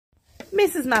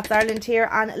Mrs. Maths Ireland here,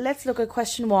 and let's look at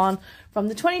question 1 from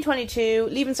the 2022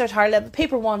 Leaving Cert Higher Level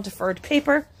Paper 1 Deferred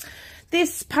paper.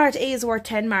 This part A is worth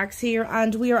 10 marks here,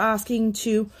 and we are asking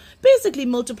to basically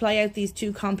multiply out these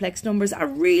two complex numbers. A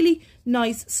really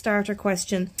nice starter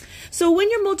question. So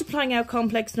when you're multiplying out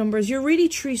complex numbers, you're really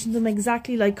treating them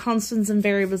exactly like constants and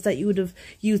variables that you would have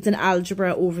used in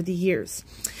algebra over the years.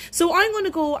 So I'm going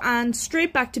to go and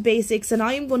straight back to basics, and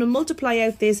I am going to multiply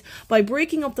out this by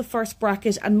breaking up the first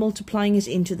bracket and multiplying it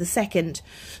into the second.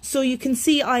 So you can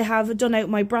see I have done out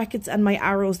my brackets and my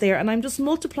arrows there, and I'm just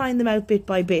multiplying them out bit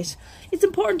by bit. It's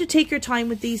important to take your time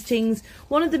with these things.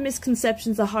 One of the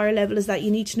misconceptions at higher level is that you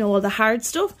need to know all the hard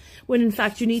stuff, when in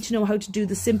fact you need to know how to do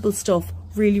the simple stuff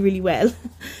really well.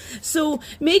 So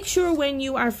make sure when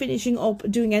you are finishing up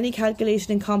doing any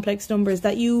calculation in complex numbers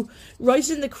that you write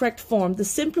it in the correct form, the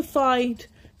simplified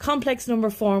complex number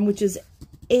form, which is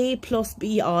a plus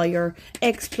bi or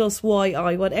x plus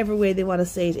yi, whatever way they want to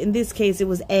say it. In this case it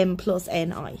was m plus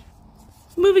ni.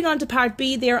 Moving on to part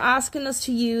B, they are asking us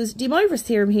to use De Moivre's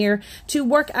theorem here to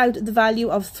work out the value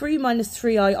of 3 minus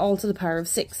 3i all to the power of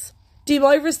 6. De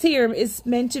Moivre's theorem is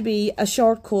meant to be a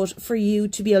shortcut for you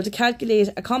to be able to calculate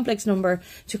a complex number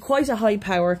to quite a high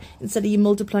power instead of you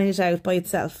multiplying it out by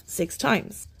itself 6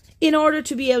 times. In order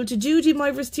to be able to do De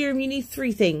Moivre's theorem, you need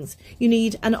 3 things. You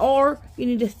need an or, you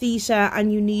need a theta,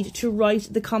 and you need to write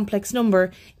the complex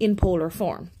number in polar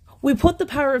form. We put the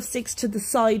power of 6 to the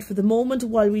side for the moment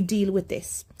while we deal with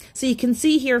this. So you can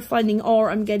see here, finding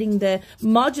or, I'm getting the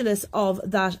modulus of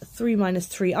that 3 minus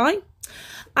 3i.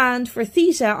 And for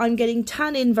theta, I'm getting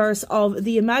tan inverse of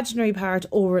the imaginary part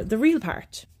over the real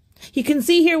part. You can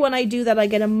see here when I do that, I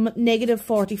get a negative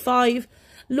 45.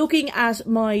 Looking at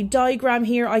my diagram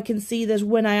here, I can see that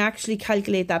when I actually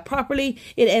calculate that properly,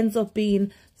 it ends up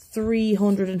being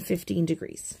 315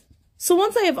 degrees. So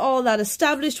once I have all that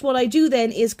established, what I do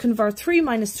then is convert 3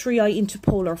 minus 3i into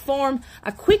polar form.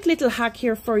 A quick little hack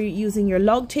here for you using your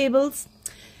log tables.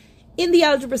 In the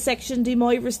algebra section, De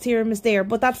Moivre's theorem is there,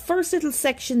 but that first little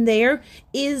section there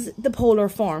is the polar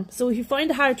form. So if you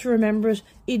find it hard to remember it,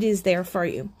 it is there for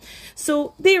you.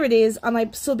 So there it is, and I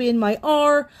sub in my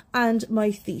r and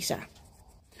my theta.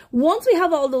 Once we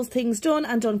have all those things done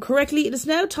and done correctly, it is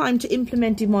now time to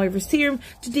implement De Moivre's theorem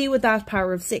to deal with that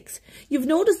power of 6. You've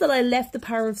noticed that I left the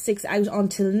power of 6 out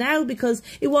until now because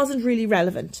it wasn't really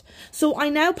relevant. So I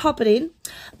now pop it in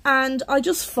and I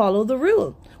just follow the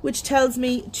rule, which tells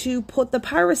me to put the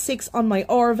power of 6 on my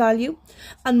r value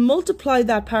and multiply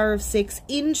that power of 6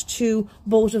 into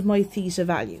both of my theta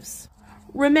values.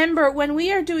 Remember, when we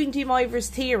are doing De Moivre's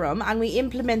theorem and we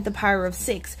implement the power of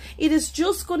 6, it is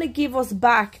just going to give us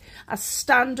back a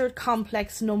standard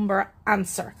complex number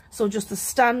answer. So just the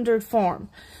standard form.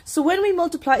 So when we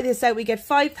multiply this out, we get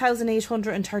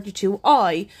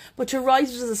 5,832i, but to write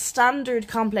it as a standard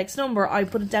complex number, I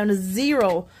put it down as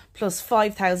 0 plus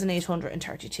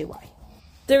 5,832i.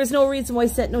 There is no reason why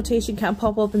set notation can't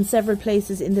pop up in several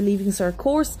places in the Leaving Cert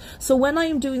course. So when I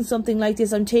am doing something like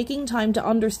this, I'm taking time to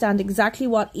understand exactly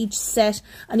what each set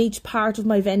and each part of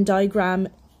my Venn diagram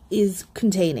is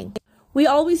containing. We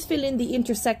always fill in the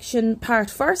intersection part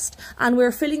first, and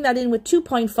we're filling that in with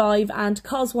 2.5 and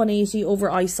cos 180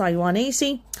 over I sin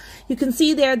 180. You can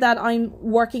see there that I'm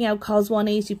working out cos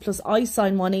 180 plus I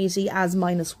sin 180 as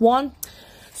minus 1.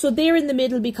 So they're in the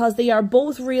middle because they are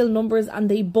both real numbers and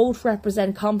they both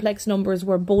represent complex numbers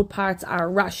where both parts are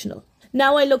rational.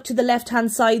 Now I look to the left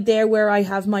hand side there where I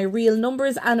have my real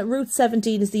numbers, and root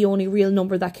 17 is the only real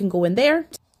number that can go in there.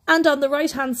 And on the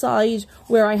right hand side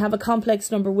where I have a complex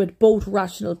number with both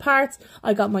rational parts,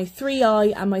 I got my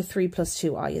 3i and my 3 plus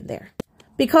 2i in there.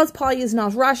 Because pi is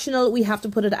not rational, we have to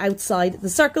put it outside the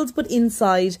circles but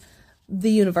inside the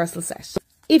universal set.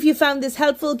 If you found this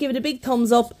helpful, give it a big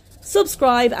thumbs up.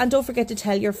 Subscribe and don't forget to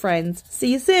tell your friends.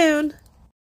 See you soon!